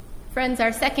Friends,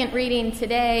 our second reading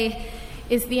today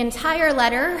is the entire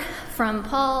letter from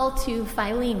Paul to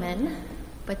Philemon,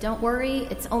 but don't worry,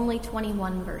 it's only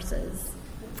 21 verses.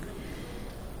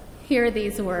 Hear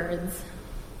these words.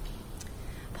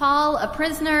 Paul, a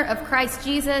prisoner of Christ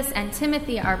Jesus, and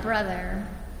Timothy, our brother,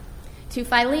 to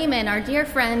Philemon, our dear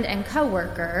friend and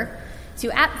co-worker, to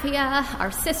Apphia,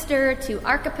 our sister, to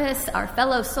Archippus, our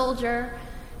fellow soldier,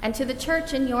 and to the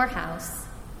church in your house.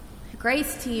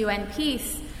 Grace to you and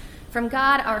peace from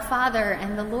God our Father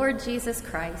and the Lord Jesus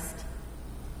Christ.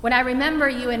 When I remember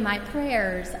you in my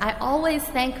prayers, I always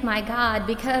thank my God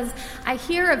because I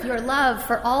hear of your love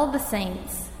for all the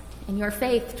saints and your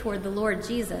faith toward the Lord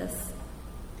Jesus.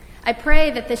 I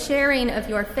pray that the sharing of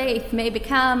your faith may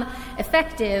become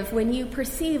effective when you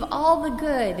perceive all the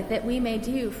good that we may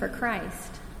do for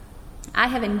Christ. I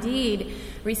have indeed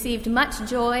received much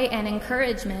joy and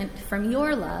encouragement from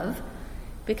your love,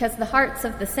 because the hearts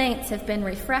of the saints have been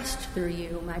refreshed through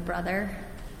you, my brother.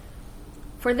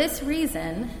 For this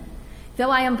reason, though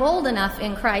I am bold enough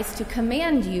in Christ to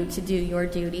command you to do your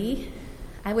duty,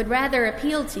 I would rather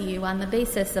appeal to you on the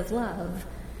basis of love.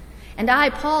 And I,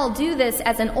 Paul, do this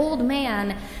as an old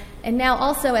man and now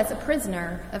also as a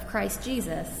prisoner of Christ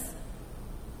Jesus.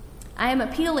 I am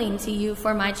appealing to you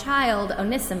for my child,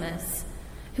 Onesimus,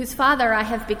 whose father I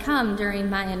have become during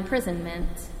my imprisonment.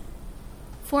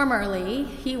 Formerly,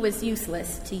 he was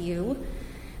useless to you,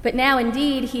 but now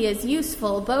indeed he is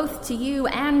useful both to you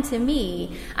and to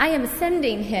me. I am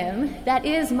sending him, that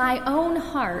is my own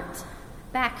heart,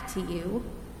 back to you.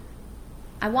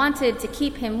 I wanted to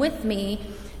keep him with me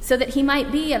so that he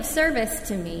might be of service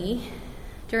to me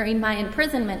during my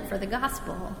imprisonment for the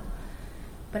gospel.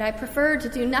 But I prefer to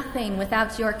do nothing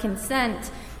without your consent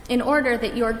in order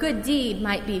that your good deed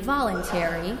might be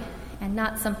voluntary and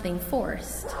not something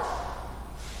forced.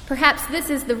 Perhaps this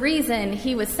is the reason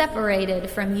he was separated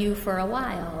from you for a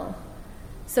while,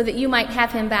 so that you might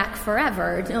have him back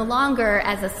forever, no longer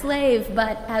as a slave,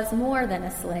 but as more than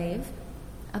a slave,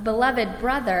 a beloved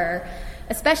brother,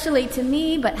 especially to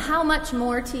me, but how much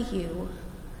more to you,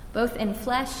 both in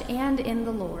flesh and in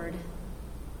the Lord.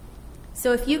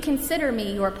 So if you consider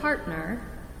me your partner,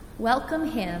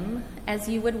 welcome him as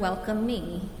you would welcome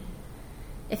me.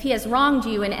 If he has wronged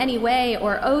you in any way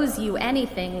or owes you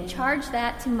anything, charge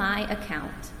that to my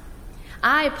account.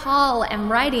 I, Paul,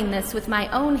 am writing this with my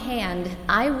own hand.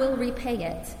 I will repay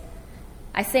it.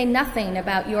 I say nothing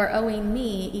about your owing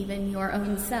me even your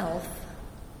own self.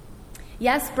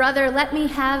 Yes, brother, let me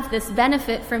have this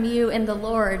benefit from you in the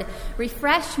Lord.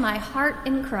 Refresh my heart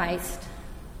in Christ.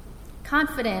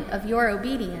 Confident of your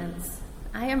obedience,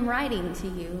 I am writing to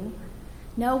you,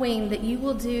 knowing that you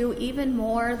will do even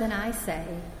more than I say.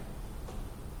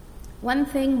 One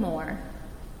thing more.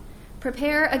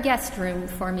 Prepare a guest room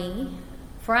for me,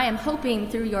 for I am hoping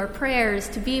through your prayers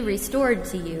to be restored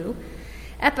to you.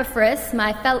 Epaphras,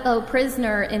 my fellow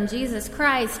prisoner in Jesus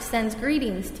Christ, sends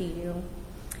greetings to you.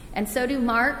 And so do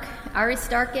Mark,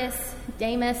 Aristarchus,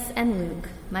 Demas, and Luke,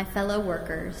 my fellow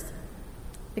workers.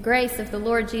 The grace of the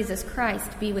Lord Jesus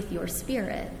Christ be with your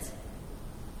spirit.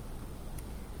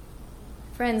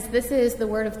 Friends, this is the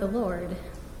word of the Lord.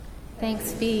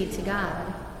 Thanks be to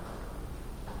God.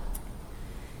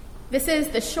 This is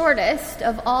the shortest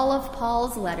of all of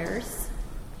Paul's letters.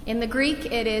 In the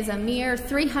Greek, it is a mere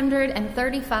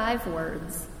 335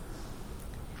 words.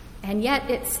 And yet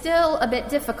it's still a bit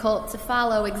difficult to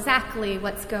follow exactly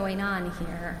what's going on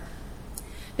here.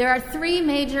 There are three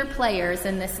major players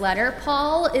in this letter.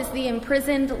 Paul is the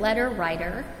imprisoned letter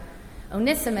writer.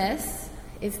 Onesimus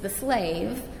is the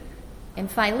slave. And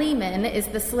Philemon is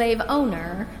the slave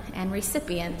owner and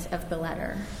recipient of the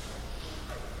letter.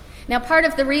 Now, part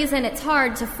of the reason it's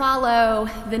hard to follow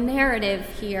the narrative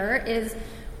here is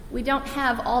we don't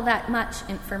have all that much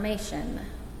information.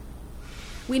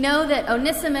 We know that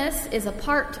Onesimus is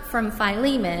apart from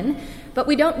Philemon, but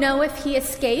we don't know if he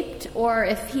escaped or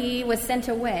if he was sent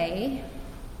away.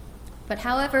 But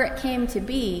however it came to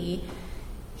be,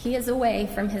 he is away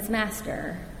from his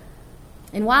master.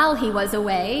 And while he was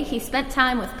away, he spent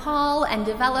time with Paul and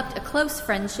developed a close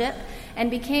friendship and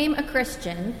became a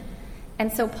Christian.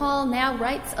 And so Paul now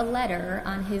writes a letter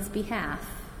on his behalf.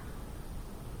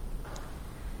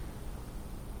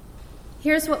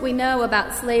 Here's what we know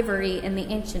about slavery in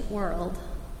the ancient world.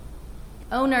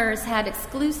 Owners had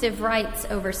exclusive rights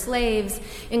over slaves,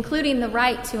 including the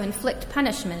right to inflict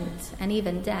punishment and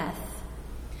even death.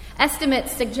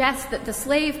 Estimates suggest that the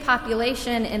slave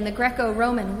population in the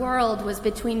Greco-Roman world was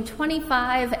between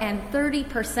 25 and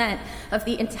 30% of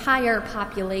the entire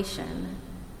population.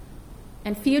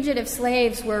 And fugitive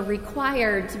slaves were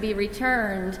required to be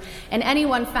returned, and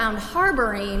anyone found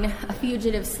harboring a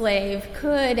fugitive slave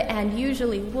could and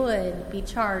usually would be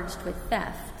charged with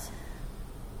theft.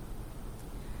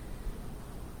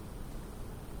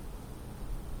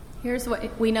 Here's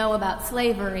what we know about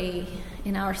slavery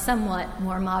in our somewhat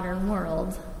more modern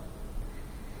world.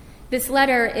 This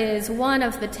letter is one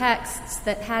of the texts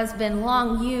that has been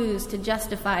long used to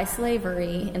justify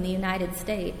slavery in the United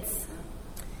States.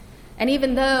 And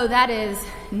even though that is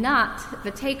not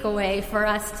the takeaway for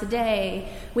us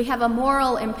today, we have a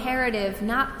moral imperative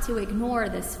not to ignore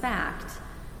this fact,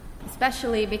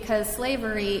 especially because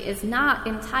slavery is not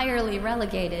entirely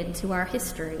relegated to our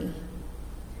history.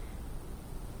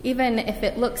 Even if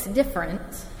it looks different,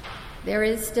 there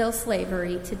is still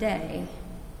slavery today.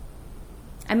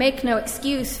 I make no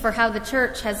excuse for how the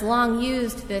church has long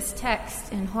used this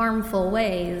text in harmful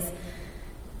ways,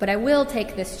 but I will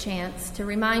take this chance to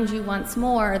remind you once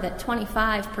more that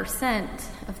 25%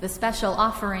 of the special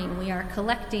offering we are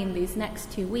collecting these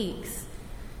next 2 weeks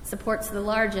supports the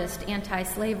largest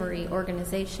anti-slavery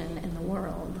organization in the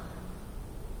world.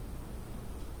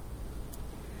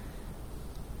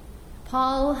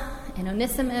 Paul and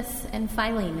Onesimus and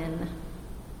Philemon.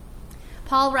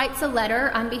 Paul writes a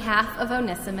letter on behalf of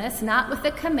Onesimus, not with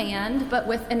a command, but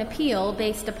with an appeal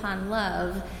based upon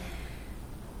love.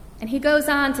 And he goes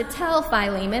on to tell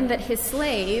Philemon that his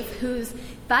slave, whose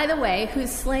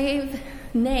slave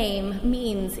name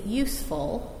means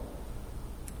useful,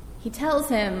 he tells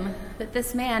him that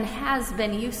this man has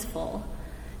been useful,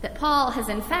 that Paul has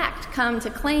in fact come to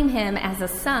claim him as a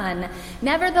son.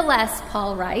 Nevertheless,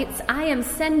 Paul writes, I am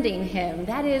sending him,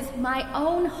 that is my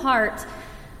own heart,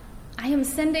 I am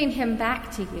sending him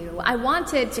back to you. I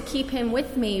wanted to keep him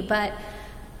with me, but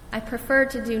I prefer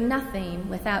to do nothing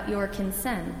without your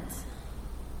consent.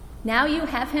 Now you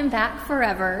have him back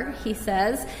forever, he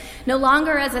says, no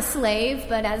longer as a slave,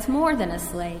 but as more than a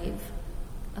slave,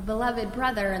 a beloved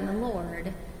brother in the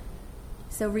Lord.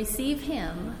 So receive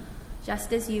him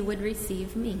just as you would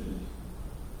receive me.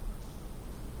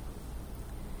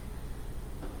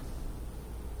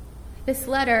 This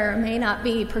letter may not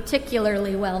be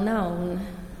particularly well known,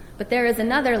 but there is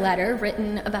another letter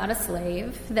written about a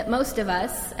slave that most of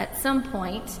us, at some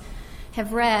point,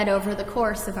 have read over the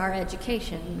course of our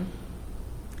education.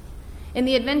 In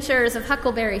the adventures of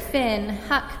Huckleberry Finn,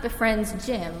 Huck befriends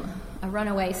Jim, a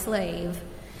runaway slave.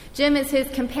 Jim is his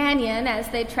companion as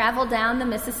they travel down the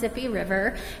Mississippi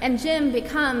River, and Jim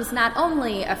becomes not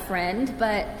only a friend,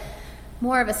 but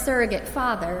more of a surrogate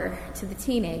father to the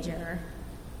teenager.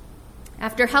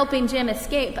 After helping Jim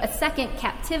escape a second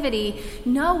captivity,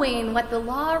 knowing what the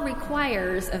law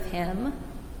requires of him,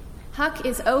 Huck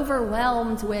is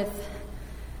overwhelmed with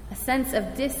a sense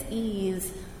of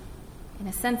dis-ease and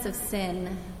a sense of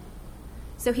sin.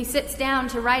 So he sits down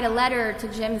to write a letter to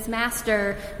Jim's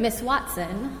master, Miss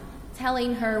Watson,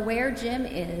 telling her where Jim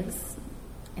is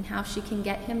and how she can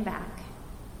get him back.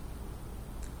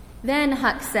 Then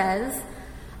Huck says,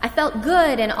 I felt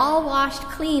good and all washed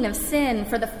clean of sin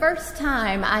for the first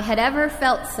time I had ever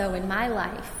felt so in my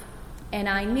life, and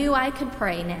I knew I could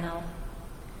pray now.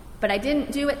 But I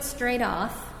didn't do it straight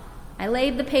off. I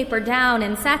laid the paper down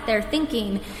and sat there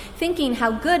thinking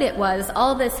how good it was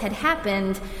all this had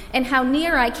happened and how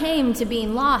near I came to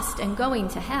being lost and going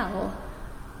to hell.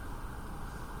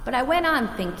 But I went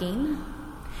on thinking,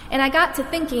 and I got to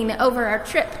thinking over our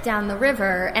trip down the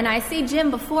river, and I see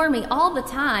Jim before me all the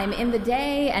time, in the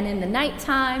day and in the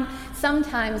nighttime,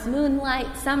 sometimes moonlight,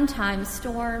 sometimes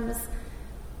storms.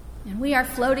 And we are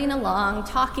floating along,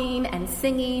 talking and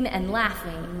singing and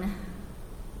laughing.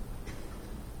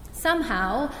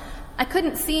 Somehow, I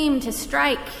couldn't seem to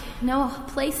strike no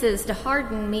places to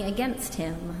harden me against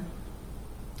him.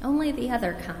 Only the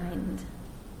other kind.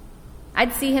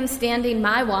 I'd see him standing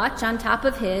my watch on top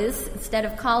of his instead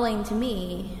of calling to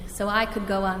me so I could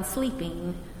go on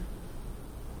sleeping.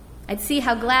 I'd see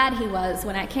how glad he was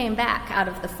when I came back out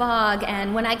of the fog,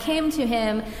 and when I came to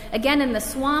him again in the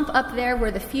swamp up there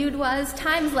where the feud was,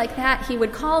 times like that he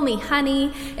would call me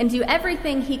honey and do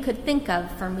everything he could think of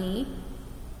for me.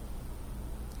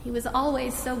 He was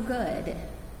always so good.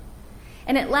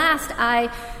 And at last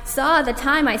I saw the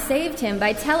time I saved him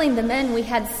by telling the men we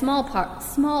had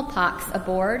smallpox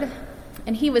aboard,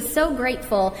 and he was so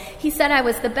grateful. He said I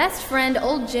was the best friend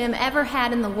old Jim ever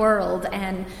had in the world,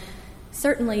 and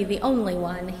certainly the only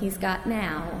one he's got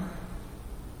now.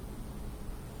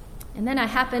 And then I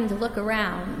happened to look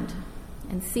around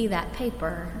and see that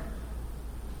paper.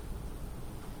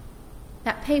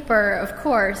 That paper, of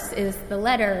course, is the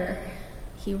letter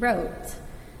he wrote.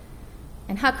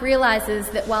 And Huck realizes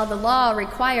that while the law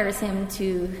requires him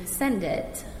to send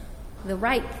it, the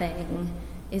right thing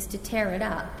is to tear it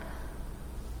up.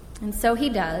 And so he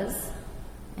does,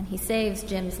 and he saves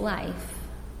Jim's life.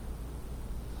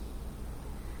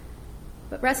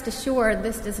 But rest assured,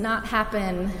 this does not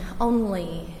happen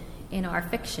only in our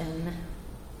fiction.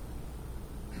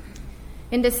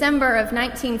 In December of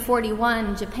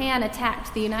 1941, Japan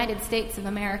attacked the United States of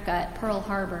America at Pearl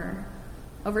Harbor.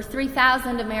 Over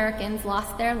 3,000 Americans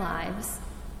lost their lives,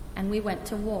 and we went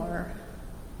to war.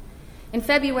 In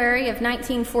February of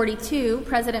 1942,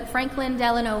 President Franklin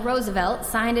Delano Roosevelt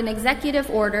signed an executive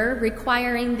order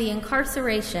requiring the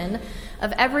incarceration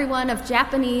of everyone of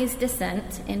Japanese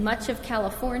descent in much of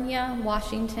California,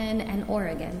 Washington, and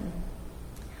Oregon.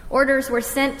 Orders were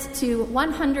sent to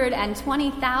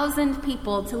 120,000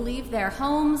 people to leave their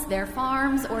homes, their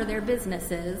farms, or their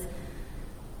businesses,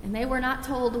 and they were not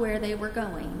told where they were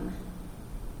going.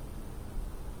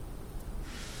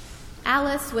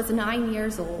 Alice was 9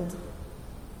 years old.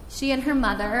 She and her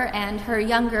mother and her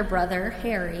younger brother,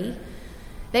 Harry,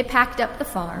 they packed up the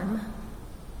farm.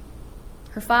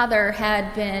 Her father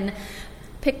had been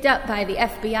picked up by the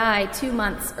FBI 2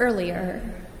 months earlier,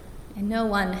 and no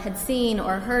one had seen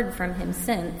or heard from him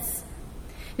since.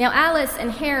 Now, Alice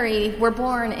and Harry were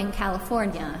born in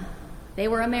California. They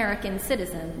were American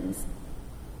citizens.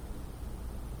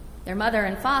 Their mother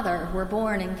and father were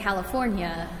born in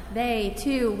California. They,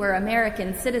 too, were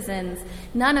American citizens.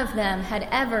 None of them had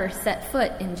ever set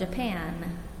foot in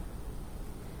Japan.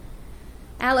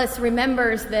 Alice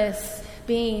remembers this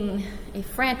being a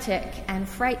frantic and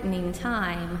frightening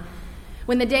time.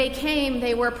 When the day came,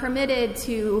 they were permitted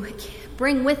to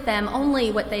bring with them only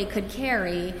what they could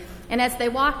carry. And as they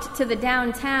walked to the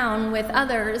downtown with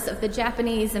others of the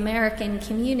Japanese American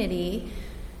community,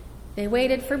 they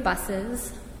waited for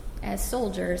buses as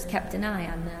soldiers kept an eye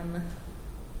on them.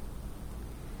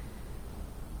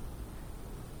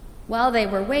 While they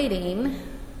were waiting,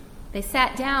 they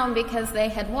sat down because they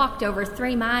had walked over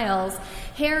 3 miles.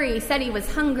 Harry said he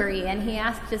was hungry, and he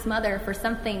asked his mother for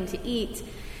something to eat.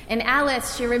 And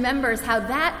Alice, she remembers how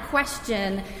that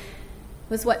question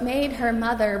was what made her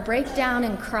mother break down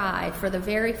and cry for the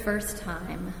very first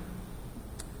time.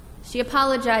 She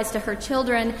apologized to her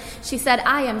children. She said,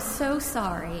 "I am so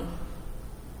sorry.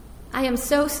 I am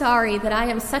so sorry that I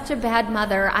am such a bad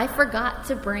mother. I forgot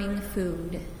to bring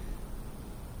food."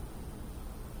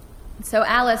 So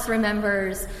Alice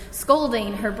remembers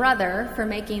scolding her brother for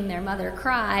making their mother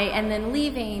cry and then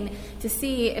leaving to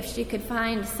see if she could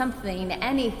find something,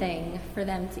 anything, for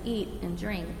them to eat and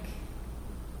drink.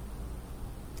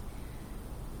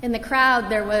 In the crowd,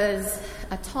 there was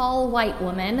a tall white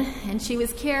woman, and she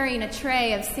was carrying a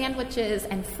tray of sandwiches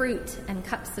and fruit and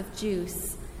cups of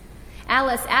juice.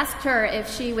 Alice asked her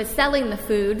if she was selling the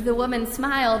food. The woman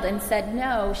smiled and said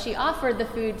no. She offered the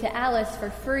food to Alice for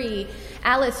free.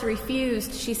 Alice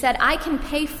refused. She said, "I can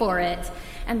pay for it."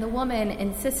 And the woman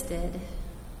insisted.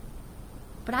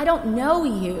 "But I don't know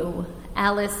you,"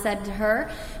 Alice said to her.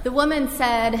 The woman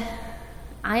said,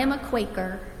 "I am a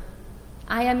Quaker.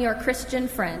 I am your Christian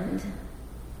friend.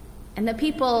 And the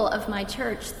people of my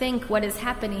church think what is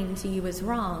happening to you is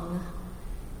wrong.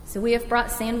 So we have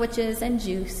brought sandwiches and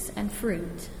juice and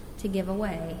fruit to give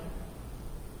away."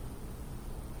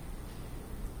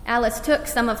 Alice took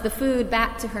some of the food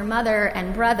back to her mother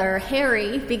and brother.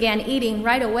 Harry began eating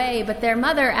right away, but their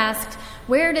mother asked,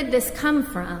 "Where did this come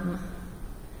from?"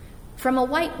 "From a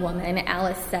white woman,"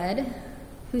 Alice said,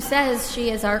 "who says she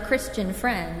is our Christian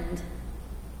friend."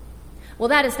 "Well,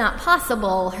 that is not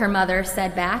possible," her mother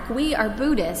said back. "We are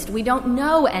Buddhist. We don't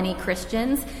know any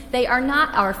Christians. They are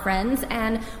not our friends,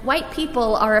 and white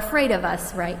people are afraid of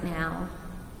us right now."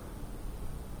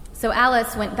 So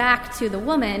Alice went back to the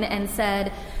woman and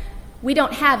said, "We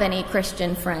don't have any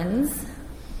Christian friends."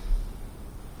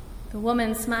 The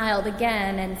woman smiled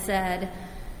again and said,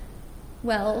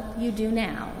 "Well, you do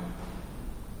now."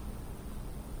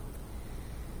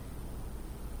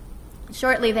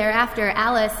 Shortly thereafter,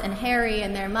 Alice and Harry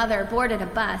and their mother boarded a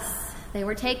bus. They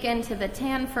were taken to the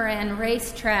Tanforan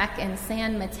racetrack in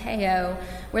San Mateo,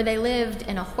 where they lived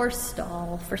in a horse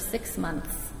stall for 6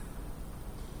 months.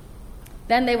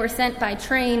 Then they were sent by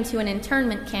train to an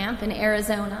internment camp in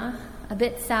Arizona, a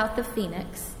bit south of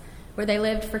Phoenix, where they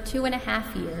lived for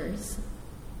 2.5 years.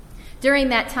 During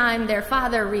that time, their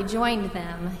father rejoined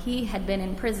them. He had been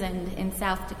imprisoned in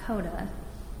South Dakota.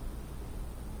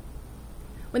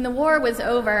 When the war was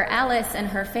over, Alice and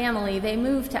her family, they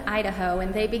moved to Idaho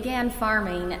and they began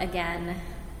farming again.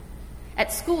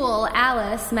 At school,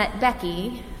 Alice met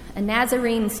Becky, a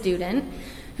Nazarene student,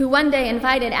 who one day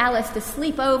invited Alice to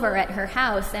sleep over at her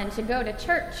house and to go to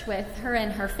church with her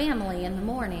and her family in the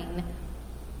morning.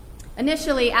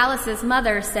 Initially, Alice's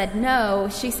mother said no.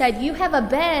 She said, "You have a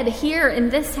bed here in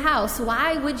this house.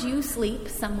 Why would you sleep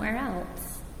somewhere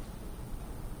else?"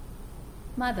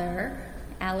 "Mother,"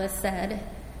 Alice said,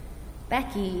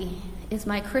 "Becky is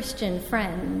my Christian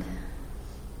friend."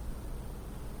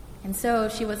 And so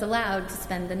she was allowed to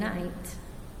spend the night.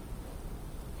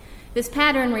 This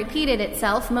pattern repeated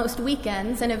itself most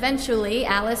weekends, and eventually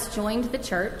Alice joined the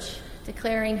church,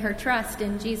 declaring her trust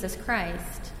in Jesus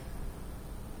Christ.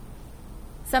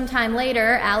 Sometime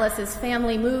later, Alice's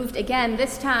family moved again,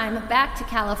 this time back to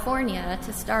California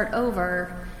to start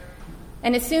over.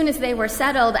 And as soon as they were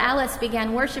settled, Alice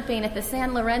began worshiping at the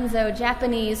San Lorenzo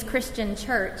Japanese Christian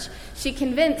Church. She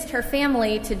convinced her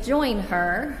family to join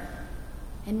her,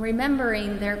 and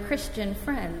remembering their Christian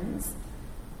friends,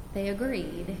 they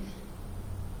agreed.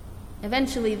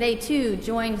 Eventually, they too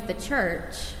joined the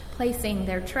church, placing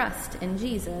their trust in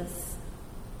Jesus.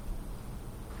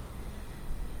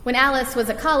 When Alice was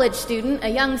a college student, a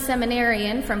young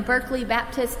seminarian from Berkeley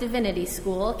Baptist Divinity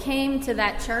School came to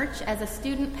that church as a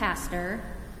student pastor.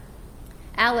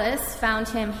 Alice found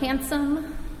him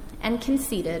handsome and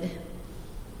conceited.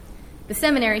 The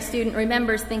seminary student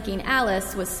remembers thinking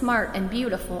Alice was smart and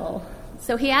beautiful.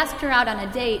 So he asked her out on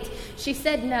a date. She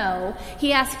said no.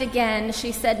 He asked again.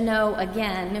 She said no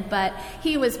again. But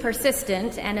he was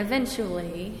persistent, and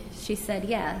eventually she said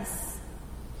yes.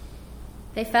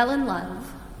 They fell in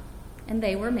love, and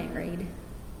they were married.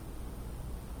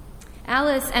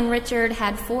 Alice and Richard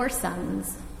had 4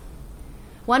 sons.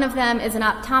 One of them is an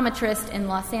optometrist in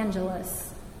Los Angeles.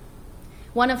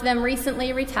 One of them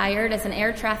recently retired as an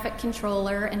air traffic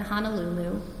controller in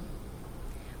Honolulu.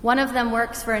 One of them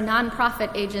works for a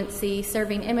nonprofit agency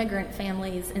serving immigrant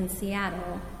families in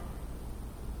Seattle.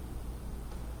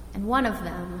 And one of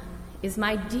them is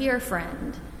my dear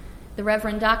friend, the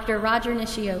Reverend Dr. Roger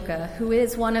Nishioka, who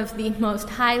is one of the most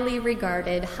highly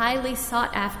regarded, highly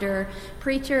sought-after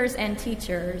preachers and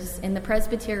teachers in the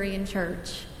Presbyterian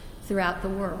Church throughout the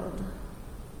world.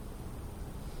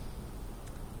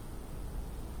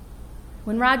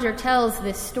 When Roger tells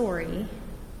this story,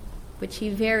 which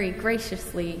he very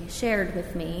graciously shared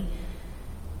with me,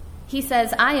 he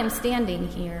says, "I am standing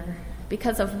here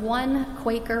because of one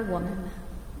Quaker woman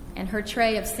and her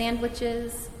tray of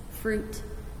sandwiches, fruit,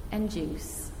 and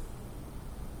juice."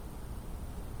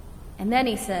 And then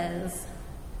he says,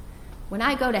 "When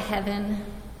I go to heaven,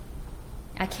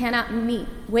 I cannot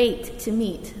wait to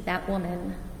meet that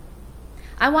woman.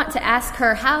 I want to ask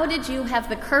her, how did you have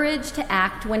the courage to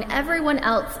act when everyone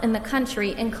else in the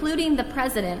country, including the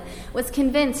president, was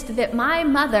convinced that my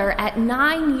mother at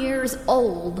 9 years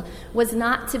old was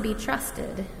not to be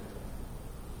trusted?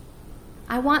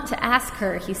 I want to ask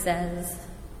her," he says,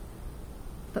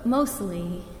 "but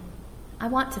mostly I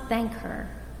want to thank her."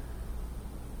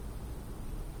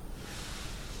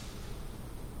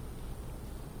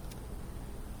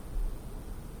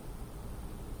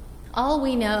 All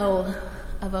we know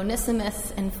of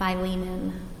Onesimus and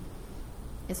Philemon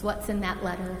is what's in that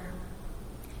letter.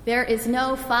 There is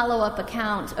no follow-up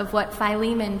account of what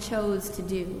Philemon chose to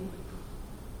do.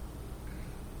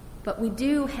 But we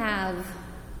do have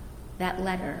that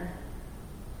letter,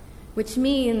 which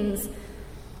means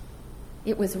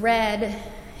it was read,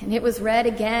 and it was read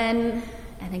again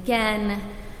and again.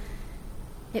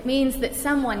 It means that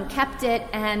someone kept it,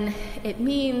 and it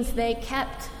means they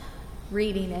kept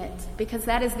reading it, because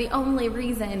that is the only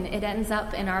reason it ends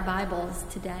up in our Bibles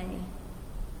today.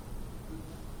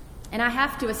 And I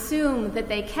have to assume that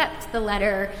they kept the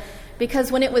letter because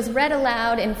when it was read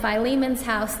aloud in Philemon's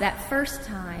house that first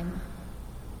time,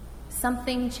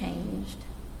 something changed.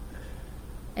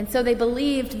 And so they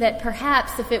believed that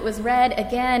perhaps if it was read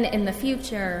again in the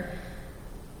future,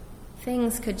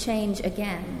 things could change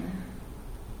again.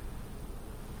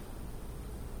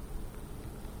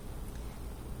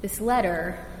 This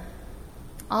letter,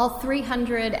 all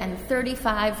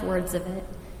 335 words of it,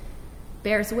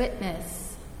 bears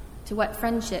witness to what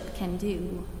friendship can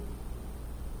do.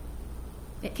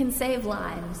 It can save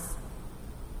lives.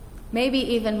 Maybe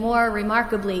even more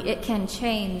remarkably, it can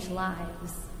change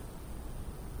lives.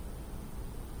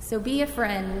 So be a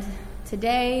friend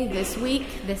today, this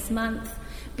week, this month.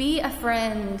 Be a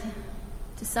friend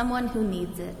to someone who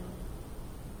needs it.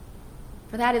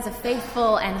 For that is a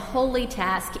faithful and holy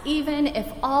task, even if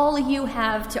all you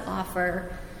have to offer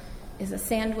is a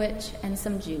sandwich and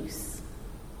some juice.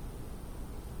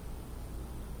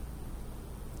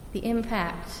 The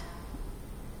impact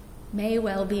may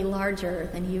well be larger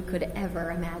than you could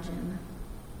ever imagine.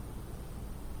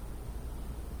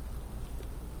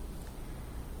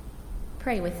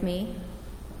 Pray with me.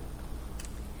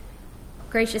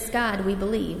 Gracious God, we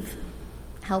believe.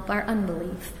 Help our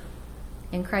unbelief.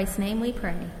 In Christ's name we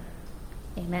pray.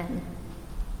 Amen.